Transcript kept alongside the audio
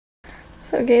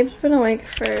So Gabe's been awake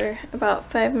for about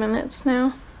 5 minutes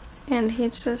now, and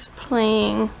he's just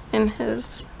playing in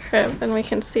his crib, and we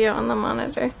can see it on the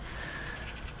monitor.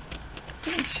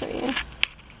 Let me show you.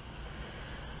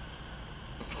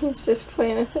 He's just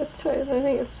playing with his toys. I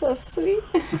think it's so sweet.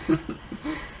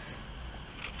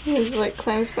 He just like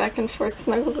climbs back and forth.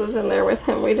 Snuggles is in there with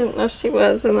him. We didn't know she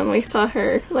was, and then we saw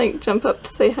her like jump up to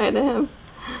say hi to him.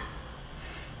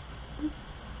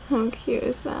 How cute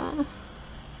is that?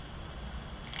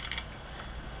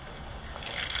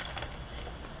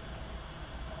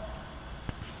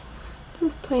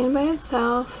 He's playing by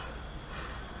himself.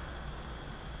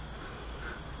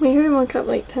 We heard him wake up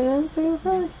like 10 minutes ago,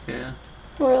 probably. Yeah.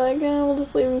 We're like, yeah, we'll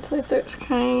just leave him until he starts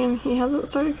crying, and he hasn't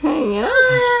started crying yet.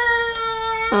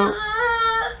 Oh,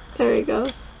 there he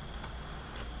goes.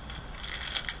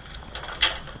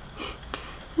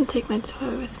 And take my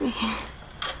toy with me.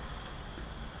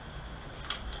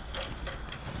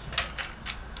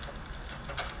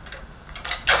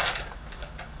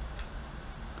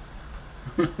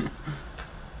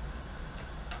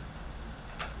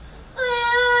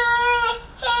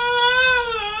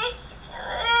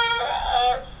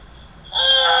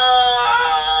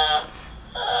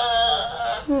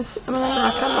 I'm gonna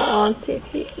knock on the wall and see if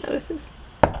he notices.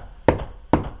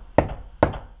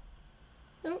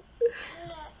 Oh.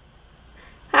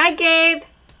 Hi, Gabe.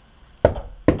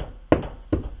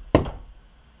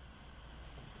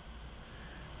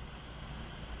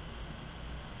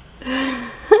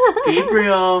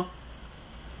 Gabriel.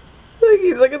 Look,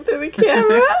 he's looking through the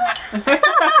camera.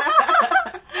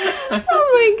 Oh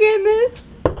my goodness.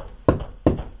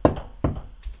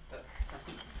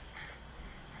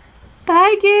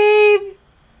 Hi, Gabe.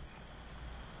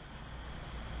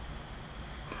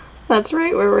 That's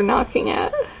right where we're knocking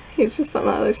at. He's just on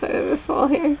the other side of this wall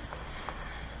here.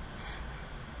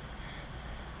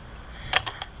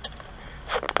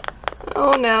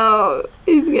 Oh no,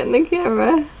 he's getting the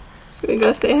camera. Should we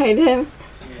go say hi to him?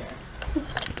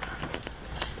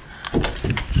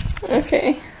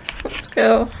 Okay, let's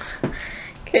go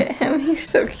get him. He's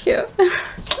so cute.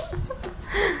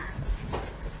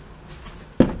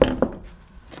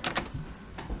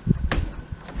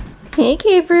 Hey,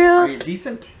 Gabriel. Are you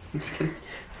decent? I'm just kidding.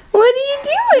 What are you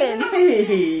doing?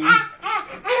 Hey. Hi.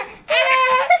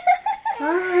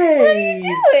 What are you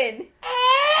doing?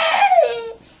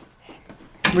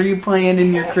 Were you playing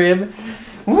in your crib?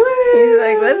 Woo. He's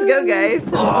like, let's go, guys.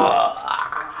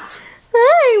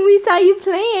 Hi, we saw you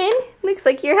playing. Looks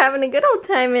like you're having a good old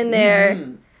time in there.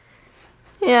 Mm-hmm.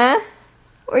 Yeah?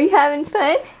 Were you having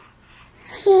fun?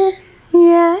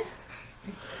 Yeah.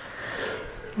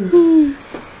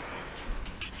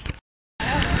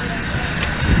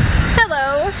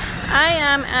 Hello, I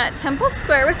am at Temple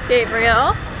Square with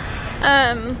Gabriel.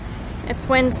 It's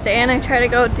Wednesday and I try to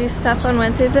go do stuff on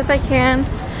Wednesdays if I can.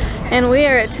 And we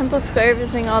are at Temple Square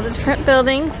visiting all the different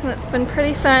buildings, and it's been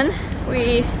pretty fun.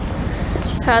 We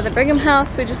saw the Brigham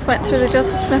House, we just went through the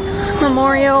Joseph Smith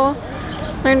Memorial,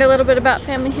 learned a little bit about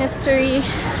family history,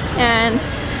 and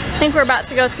I think we're about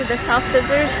to go through the South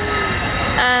Visitors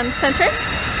Center.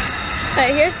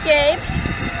 But here's Gabe,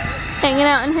 hanging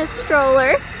out in his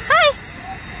stroller. Hi!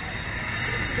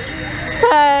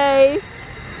 Hi!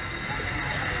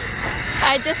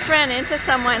 I just ran into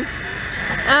someone,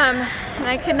 and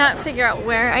I could not figure out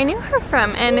where I knew her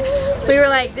from, and we were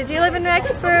like, did you live in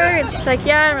Rexburg? And she's like,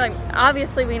 yeah, and we're like,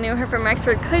 obviously we knew her from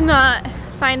Rexburg, could not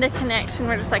find a connection.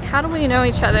 We're just like, how do we know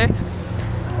each other?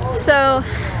 So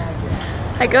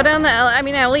I go down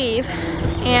I leave,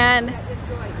 and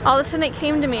all of a sudden it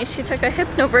came to me, she took a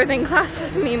hypnobirthing class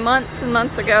with me months and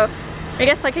months ago, I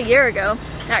guess like a year ago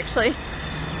actually.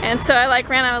 And so I like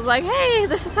ran, I was like, hey,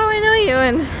 this is how I know you,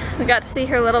 and we got to see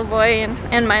her little boy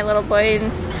and my little boy,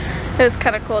 and it was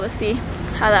kind of cool to see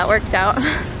how that worked out.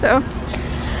 So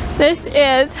this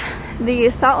is the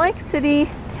Salt Lake City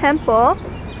Temple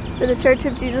for the Church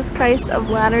of Jesus Christ of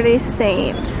Latter-day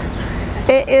Saints.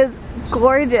 It is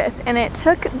gorgeous, and it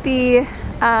took the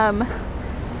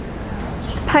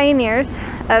pioneers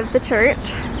of the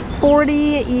church 40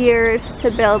 years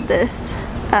to build this.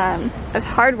 Of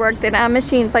hard work. They don't have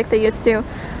machines like they used to,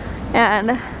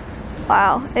 and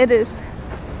wow, it is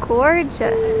gorgeous,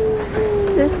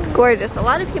 just gorgeous. A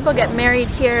lot of people get married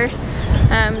here.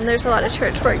 There's a lot of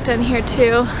church work done here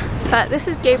too, but this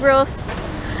is Gabriel's,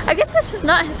 I guess this is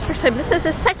not his first time, this is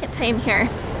his second time here.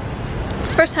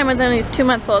 His first time was when he was 2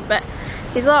 months old, but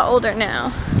he's a lot older now.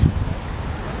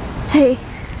 Hey,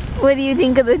 what do you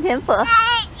think of the temple?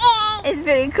 It's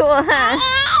very cool, huh?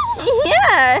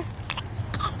 Yeah.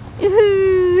 So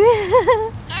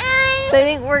I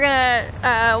think we're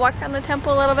gonna walk around the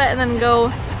temple a little bit and then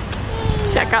go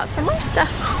check out some more stuff.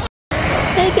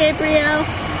 Hey Gabriel.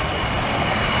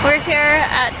 We're here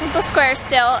at Temple Square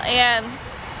still, and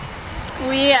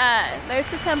there's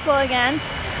the temple again. I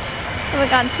haven't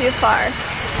gone too far.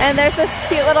 And there's this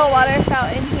cute little water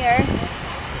fountain here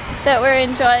that we're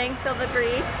enjoying, feel the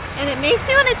breeze. And it makes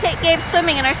me want to take Gabe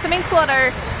swimming, and our swimming pool at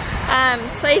our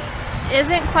place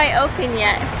isn't quite open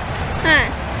yet. Huh.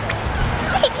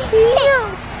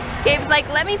 Gabe's like,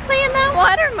 let me play in that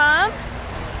water, Mom.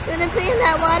 You wanna play in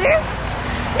that water?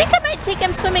 I think I might take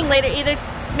him swimming later, either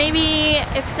maybe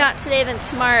if not today then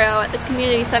tomorrow at the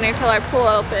community center till our pool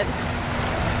opens.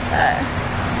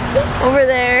 Over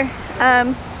there,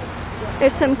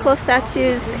 there's some cool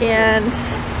statues and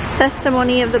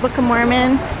testimony of the Book of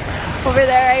Mormon. Over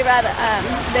there I read,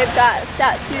 they've got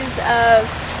statues of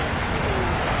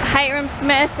Hyrum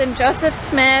Smith and Joseph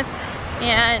Smith,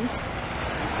 and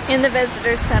in the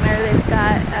visitor center they've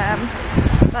got,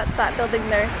 that's that building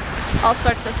there, all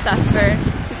sorts of stuff for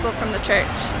people from the church,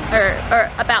 or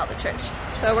about the church.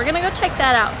 So we're gonna go check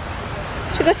that out.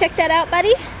 Should we go check that out,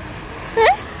 buddy?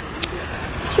 Huh?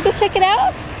 Should we go check it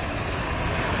out?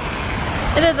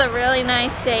 It is a really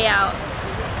nice day out.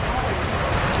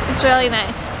 It's really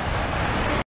nice.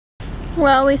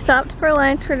 Well, we stopped for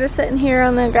lunch. We're just sitting here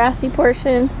on the grassy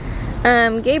portion.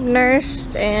 Gabe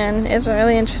nursed and isn't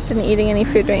really interested in eating any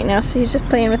food right now, so he's just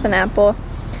playing with an apple,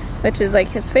 which is like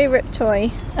his favorite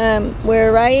toy.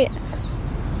 We're right,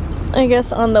 I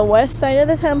guess, on the west side of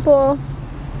the temple,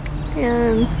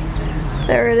 and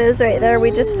there it is right there.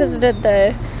 We just visited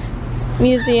the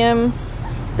museum,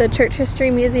 the church history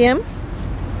museum,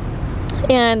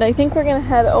 and I think we're gonna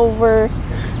head over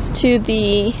to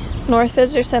the North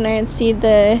Visitor Center and see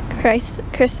the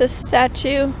Christus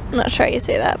statue. I'm not sure how you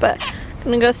say that, but I'm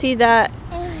gonna go see that,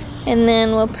 and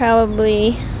then we'll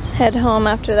probably head home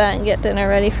after that and get dinner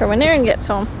ready for when Aaron gets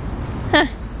home. Huh.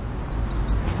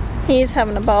 He's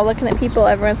having a ball looking at people.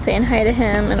 Everyone's saying hi to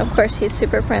him, and of course he's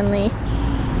super friendly.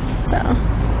 So,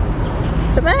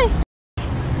 goodbye.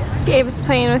 Gabe's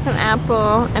playing with an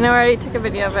apple, and I already took a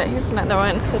video of it. Here's another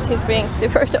one because he's being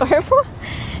super adorable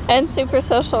and super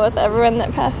social with everyone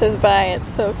that passes by. It's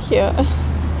so cute.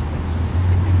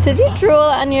 Did you drool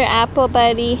on your apple,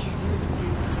 buddy?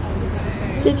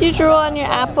 Did you drool on your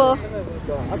apple?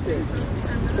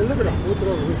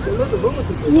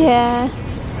 Yeah.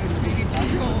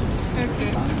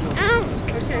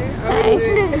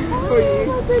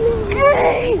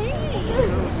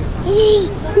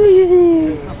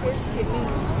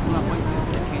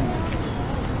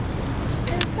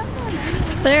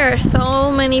 There are so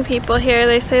many people here.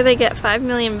 They say they get 5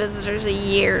 million visitors a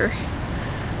year.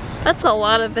 That's a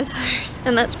lot of visitors,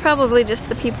 and that's probably just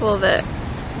the people that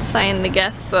sign the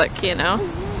guest book, you know.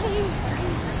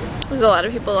 There's a lot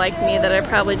of people like me that are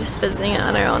probably just visiting it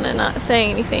on their own and not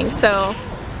saying anything, so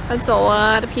that's a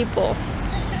lot of people.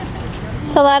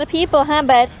 It's a lot of people, huh,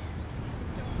 bud?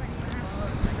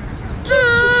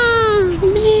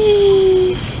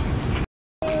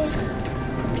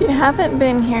 If you haven't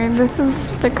been here, this is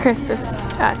the Christus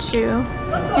statue,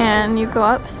 and you go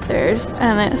upstairs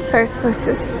and it starts with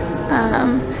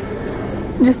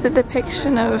just a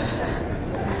depiction of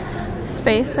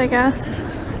space, I guess,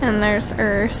 and there's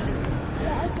Earth,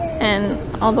 and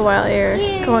all the while you're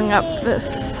going up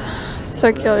this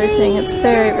circular thing. It's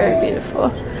very, very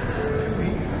beautiful.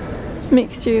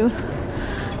 Makes you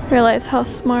realize how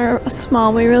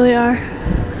small we really are.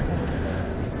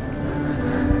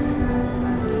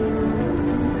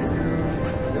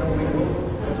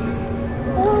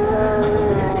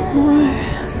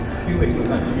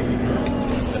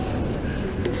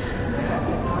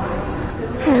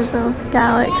 There's a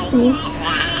galaxy.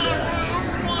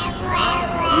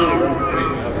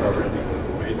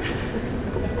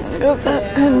 It goes up,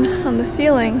 and on the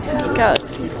ceiling there's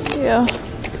galaxies too.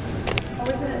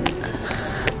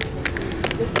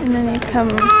 And then you come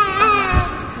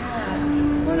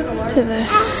to the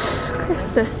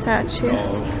Christus statue,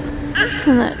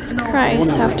 and that's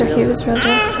Christ after he was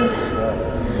resurrected.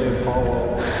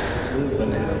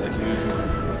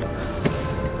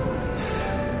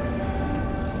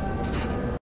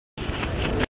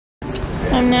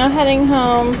 I'm now heading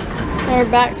home. We're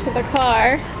back to the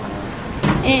car,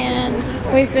 and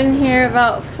we've been here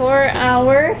about 4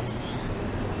 hours,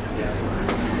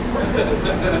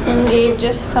 and Gabe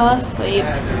just fell asleep.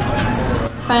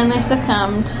 Finally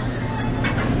succumbed.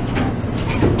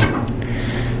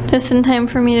 Just in time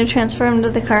for me to transfer him to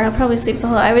the car. I'll probably sleep the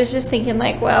whole. I was just thinking,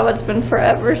 like, wow, it's been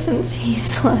forever since he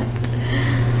slept.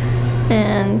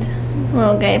 And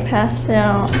little guy passed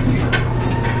out.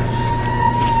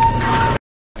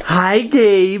 Hi,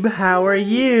 Gabe. How are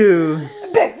you?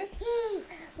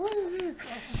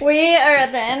 We are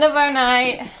at the end of our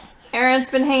night. Aaron's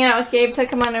been hanging out with Gabe,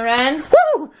 took him on a run.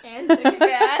 Woo! And took a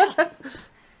dad.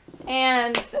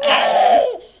 And good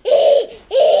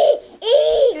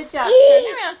job. Turn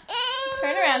around.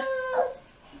 Turn around.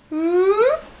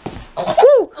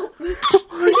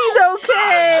 He's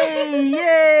okay!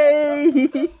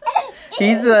 Yay!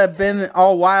 He's been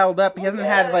all wild up. He hasn't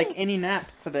had like any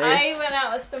naps today. I went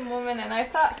out with some woman and I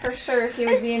thought for sure he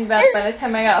would be in bed by the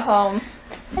time I got home.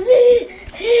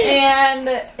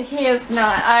 And he is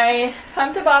not. I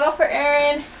pumped a bottle for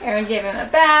Aaron. Aaron gave him a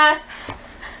bath.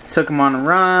 Took him on a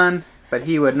run, but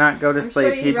he would not go to I'm sleep.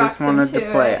 sure you He just rocked him wanted to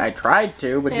too, play. right? I tried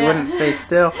to, but he Yeah. wouldn't stay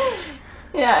still.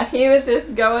 Yeah, he was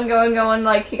just going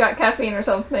like he got caffeine or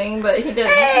something, but he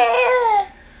didn't.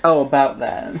 Oh, about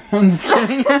that. I'm just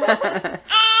kidding.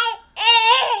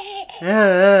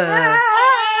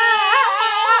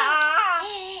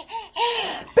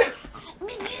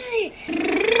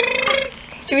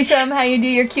 Should we show him how you do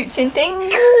your cute chin thing?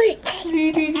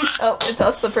 Oh, it's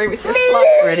all slippery with your slop.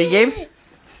 Ready, Gabe?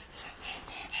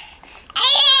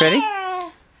 Ready?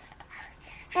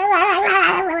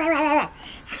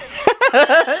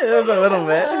 It was a little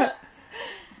bit.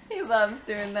 He loves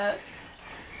doing that.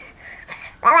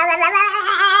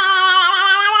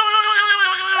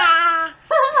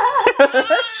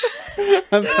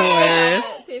 That's hilarious.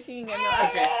 See if you can get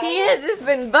him. He has just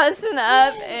been busting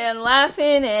up and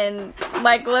laughing and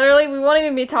like literally we won't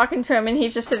even be talking to him and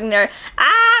he's just sitting there.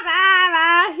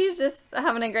 He's just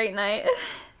having a great night.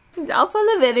 He's all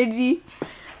full of energy.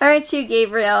 Aren't you,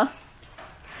 Gabriel?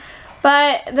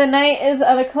 But the night is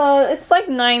at a close. It's like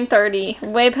 9:30,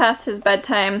 way past his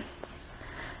bedtime.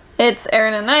 It's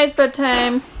Aaron and I's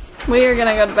bedtime. We are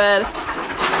gonna go to bed.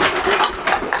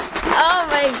 Oh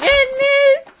my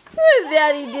goodness! What's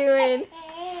Daddy doing?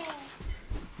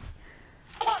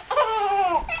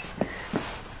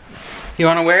 You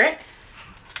want to wear it?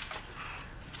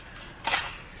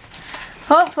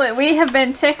 Hopefully, we have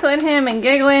been tickling him and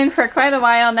giggling for quite a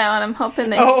while now, and I'm hoping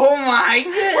that Oh my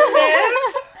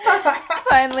goodness! he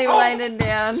finally winded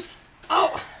down.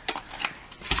 Oh.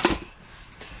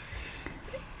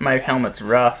 My helmet's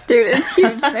rough. Dude, it's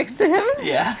huge next to him.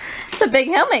 Yeah. It's a big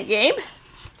helmet, Gabe.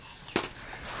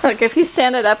 Look, if you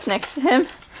stand it up next to him,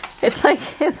 it's like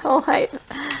his whole height.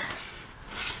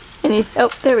 And he's, oh,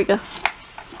 there we go.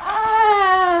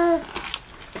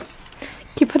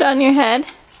 Can you put it on your head?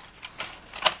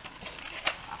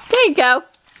 There you go.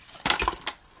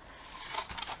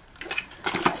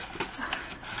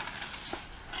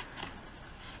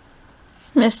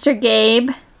 Mr. Gabe.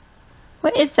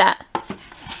 What is that?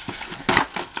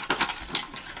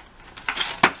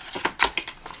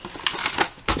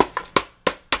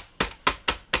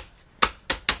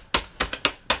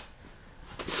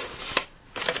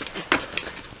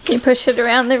 You push it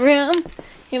around the room.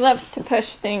 He loves to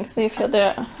push things. See if he'll do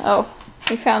it. Oh,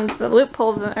 we found the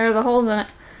loopholes in, or the holes in it.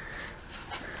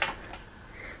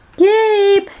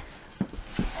 Gabe!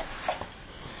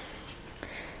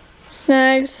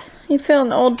 Snugs, you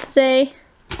feeling old today?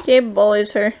 Gabe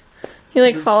bullies her. He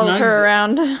like follows Snugs her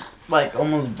around. Like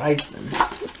almost bites him.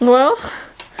 Well,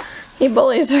 he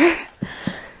bullies her.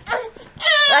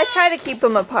 I try to keep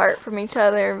them apart from each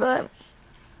other, but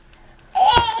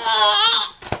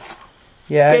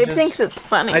Yeah, Gabe thinks it's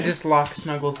funny. I just lock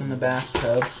Snuggles in the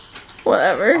bathtub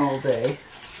Whatever. all day.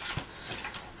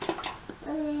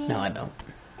 No, I don't.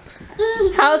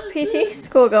 How's PT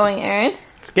school going, Aaron?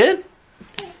 It's good.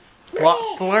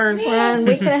 Lots to learn. We're on a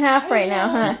week and a half right now,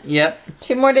 huh? Yep.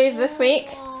 2 more days this week.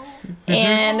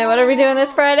 And what are we doing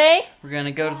this Friday? We're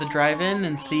gonna go to the drive-in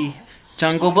and see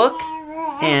Jungle Book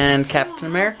and Captain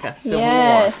America: Civil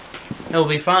Yes. War. It'll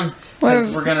be fun.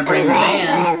 Because we're gonna bring the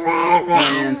van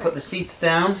and put the seats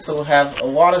down, so we'll have a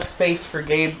lot of space for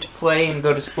Gabe to play and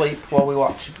go to sleep while we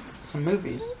watch some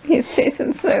movies. He's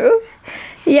chasing Snuggles.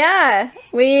 Yeah,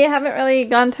 we haven't really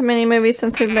gone to many movies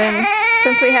since we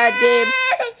had Gabe.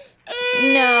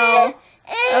 No.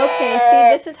 Okay,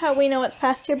 see, this is how we know it's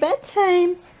past your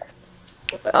bedtime.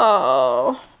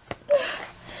 Oh.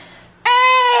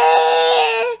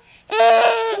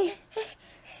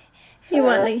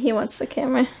 He wants the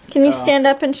camera. Can you stand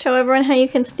up and show everyone how you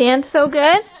can stand so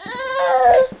good?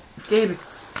 Gabe.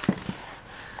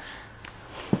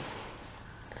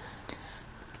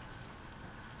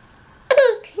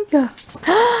 Go.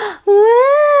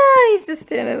 Wow, he's just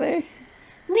standing there.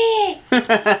 Yeah! Look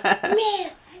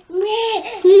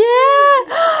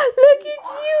at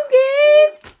you,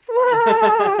 Gabe!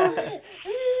 Wow!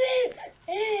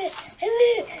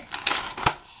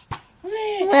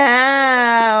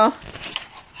 Wow!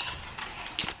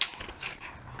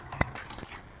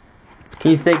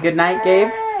 Can you say goodnight,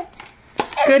 Gabe?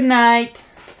 Good night.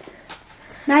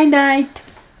 Night night.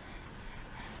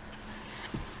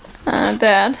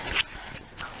 Dad,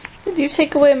 did you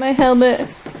take away my helmet?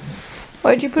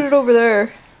 Why'd you put it over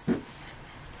there?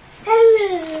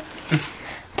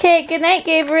 Okay, good night,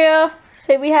 Gabriel.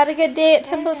 Say we had a good day at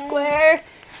Temple Square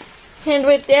and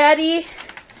with Daddy.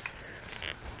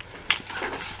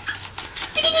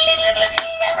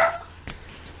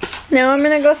 Now I'm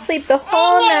gonna go sleep the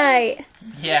whole night.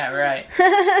 Yeah, right.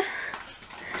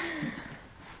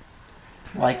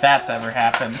 Like that's ever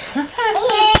happened.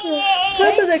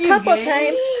 Happened a couple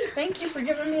times. Thank you for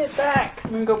giving me it back.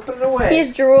 I'm gonna go put it away.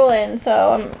 He's drooling,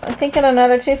 so I'm thinking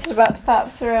another tooth is about to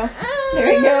pop through.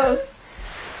 There he goes.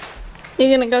 You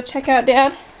gonna go check out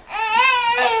Dad?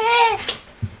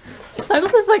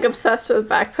 Snuggles is like obsessed with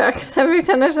backpacks. Every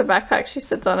time there's a backpack, she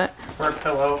sits on it. Or a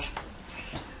pillow.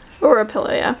 Or a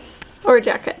pillow, yeah. Or a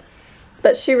jacket.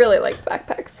 But she really likes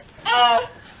backpacks.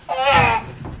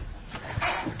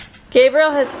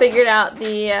 Gabriel has figured out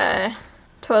the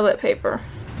toilet paper.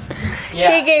 Yeah.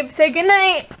 Okay, Gabe, say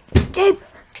goodnight. Gabriel.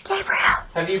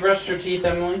 Have you brushed your teeth,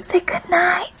 Emily? Say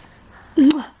goodnight.